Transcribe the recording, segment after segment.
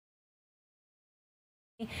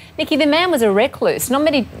Nikki, the man was a recluse. Not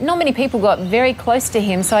many people got very close to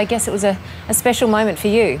him, so I guess it was a special moment for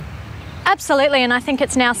you. Absolutely, and I think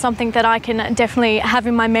it's now something that I can definitely have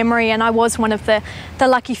in my memory, and I was one of the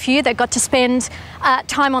lucky few that got to spend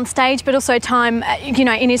time on stage, but also time,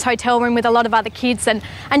 in his hotel room with a lot of other kids, and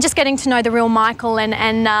just getting to know the real Michael,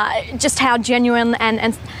 and just how genuine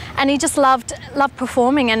and he just loved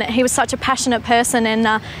performing, and he was such a passionate person,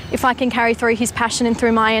 and if I can carry through his passion and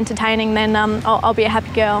through my entertaining, then I'll be a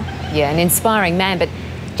happy girl. Yeah, an inspiring man, but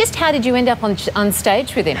just how did you end up on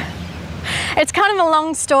stage with him? It's kind of a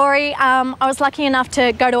long story. I was lucky enough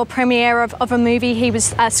to go to a premiere of a movie he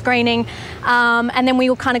was screening, and then we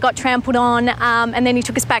all kind of got trampled on, and then he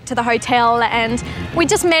took us back to the hotel, and we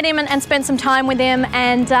just met him and spent some time with him,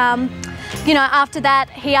 and after that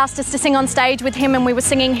he asked us to sing on stage with him, and we were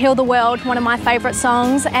singing Heal the World, one of my favourite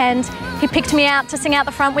songs, and he picked me out to sing out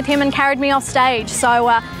the front with him and carried me off stage.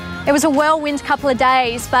 So it was a whirlwind couple of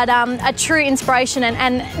days, but a true inspiration,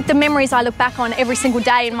 and the memories I look back on every single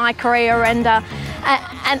day in my career, and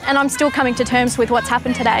I'm still coming to terms with what's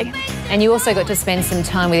happened today. And you also got to spend some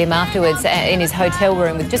time with him afterwards in his hotel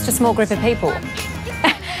room with just a small group of people.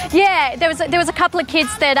 Yeah, there was a couple of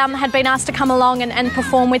kids that had been asked to come along and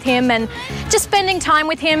perform with him, and just spending time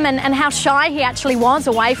with him, and how shy he actually was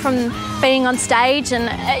away from being on stage, and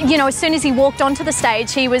as soon as he walked onto the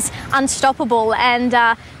stage he was unstoppable, and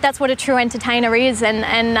that's what a true entertainer is,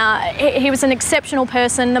 and he was an exceptional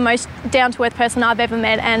person, the most down-to-earth person I've ever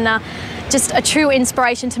met, and just a true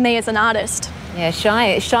inspiration to me as an artist. Yeah,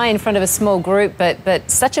 shy in front of a small group,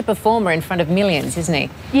 but such a performer in front of millions, isn't he?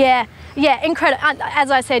 Yeah, incredible.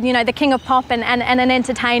 As I said, the king of pop and an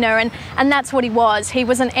entertainer, and that's what he was. He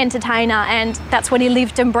was an entertainer, and that's what he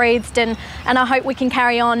lived and breathed, and I hope we can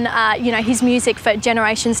carry on, his music for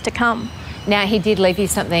generations to come. Now, he did leave you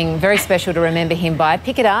something very special to remember him by.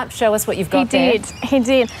 Pick it up, show us what you've got there. He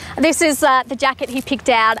did. This is the jacket he picked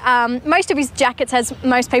out. Most of his jackets, as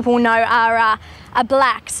most people know, are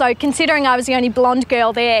black. So considering I was the only blonde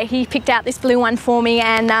girl there, he picked out this blue one for me,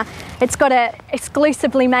 and it's got a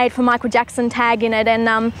exclusively made for Michael Jackson tag in it. And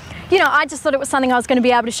I just thought it was something I was going to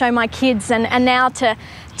be able to show my kids, and now to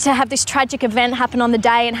have this tragic event happen on the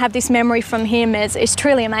day and have this memory from him is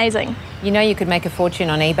truly amazing. You could make a fortune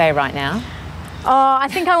on eBay right now. Oh, I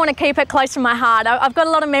think I want to keep it close to my heart. I've got a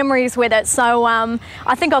lot of memories with it, so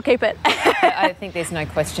I think I'll keep it. I think there's no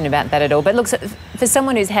question about that at all. But look, for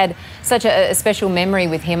someone who's had such a special memory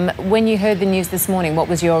with him, when you heard the news this morning, what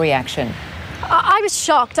was your reaction? I was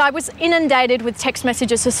shocked. I was inundated with text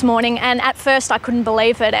messages this morning, and at first I couldn't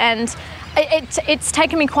believe it. And it's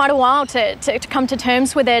taken me quite a while to come to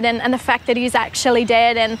terms with it, and the fact that he's actually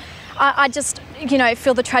dead. And I just,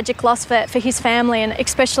 feel the tragic loss for his family, and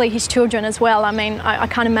especially his children as well. I mean, I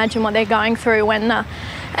can't imagine what they're going through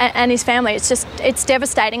and his family. It's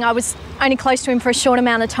devastating. I was only close to him for a short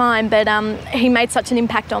amount of time, but he made such an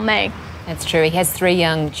impact on me. That's true. He has 3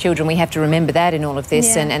 young children. We have to remember that in all of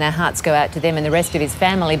this, yeah. and our hearts go out to them and the rest of his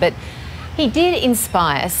family. But he did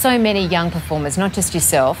inspire so many young performers, not just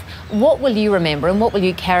yourself. What will you remember, and what will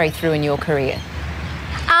you carry through in your career?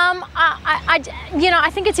 I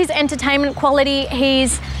think it's his entertainment quality.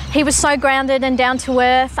 He was so grounded and down to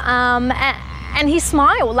earth, and he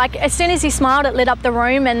smiled. Like, as soon as he smiled, it lit up the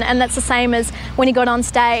room, and that's the same as when he got on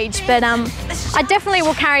stage. But I definitely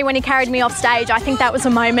will carry when he carried me off stage. I think that was a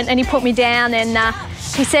moment, and he put me down, and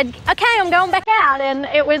he said, "Okay, I'm going back out," and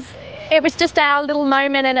it was just our little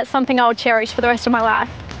moment, and it's something I'll cherish for the rest of my life.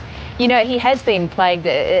 He has been plagued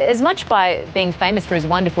as much by being famous for his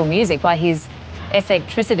wonderful music, by his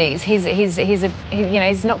eccentricities.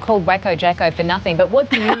 He's not called Wacko Jacko for nothing. But what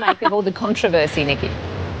do you make of all the controversy, Nikki?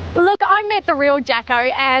 Look, I met the real Jacko,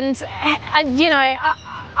 and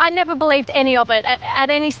I never believed any of it at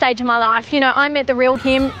any stage of my life. I met the real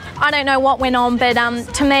him. I don't know what went on, but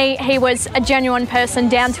to me, he was a genuine person,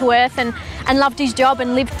 down to earth, and loved his job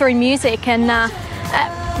and lived through music, and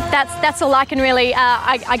that's all I can really,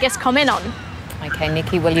 I guess, comment on. Okay,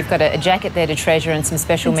 Nikki, well, you've got a jacket there to treasure and some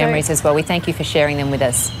special memories as well. We thank you for sharing them with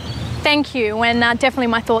us. Thank you, and definitely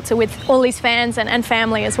my thoughts are with all his fans and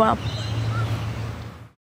family as well.